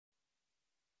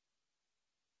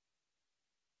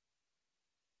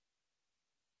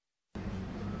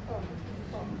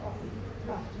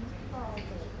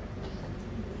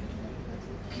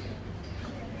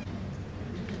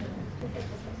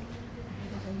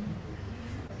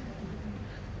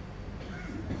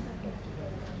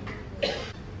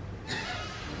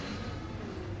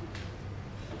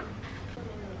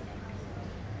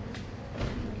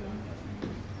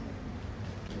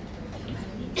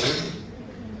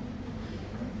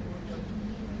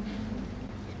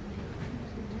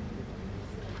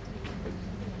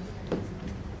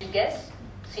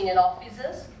senior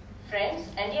officers, friends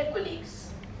and dear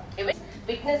colleagues. Event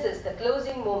witnesses the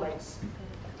closing moments,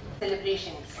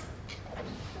 celebrations.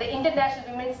 The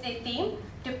International Women's Day theme,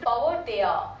 to power they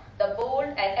are, the bold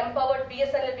and empowered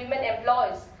BSNL women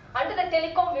employees under the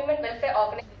Telecom Women Welfare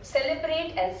Organization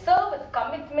celebrate and serve with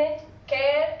commitment,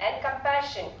 care and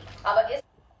compassion.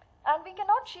 And we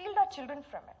cannot shield our children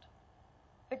from it,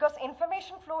 because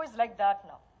information flow is like that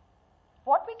now.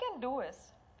 What we can do is,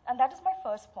 and that is my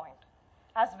first point,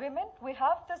 as women, we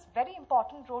have this very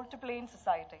important role to play in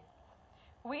society.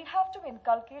 We have to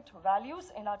inculcate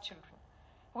values in our children.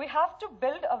 We have to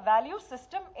build a value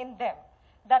system in them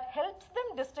that helps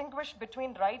them distinguish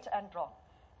between right and wrong.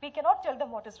 We cannot tell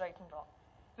them what is right and wrong.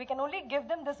 We can only give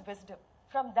them this wisdom.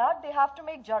 From that, they have to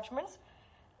make judgments,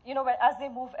 as they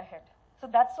move ahead. So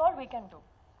that's all we can do.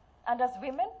 And as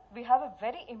women, we have a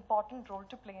very important role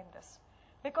to play in this,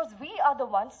 because we are the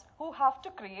ones who have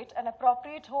to create an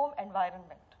appropriate home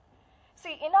environment.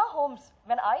 See, in our homes,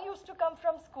 when I used to come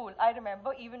from school, I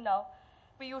remember even now,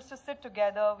 we used to sit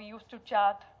together, we used to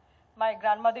chat. My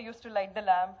grandmother used to light the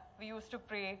lamp, we used to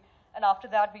pray, and after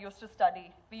that we used to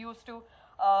study. We used to,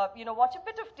 watch a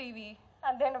bit of TV,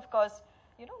 and then of course,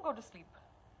 go to sleep.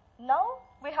 Now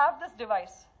we have this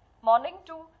device. Morning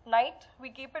to night, we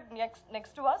keep it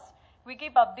next to us. We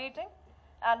keep updating,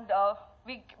 and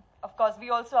we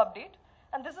also update.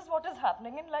 And this is what is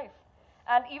happening in life.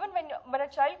 And even when a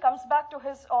child comes back to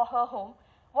his or her home,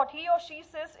 what he or she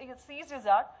sees is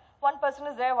that one person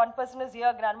is there, one person is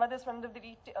here, grandmother is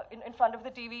in front of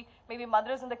the TV, maybe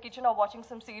mother is in the kitchen or watching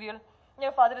some serial,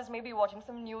 your father is maybe watching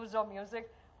some news or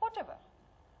music, whatever.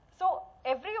 So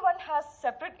everyone has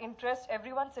separate interests,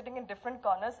 everyone sitting in different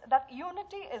corners. That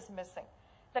unity is missing.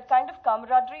 That kind of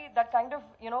camaraderie, that kind of,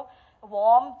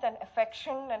 warmth and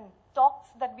affection and talks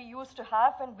that we used to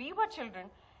have when we were children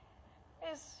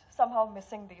is somehow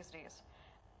missing these days.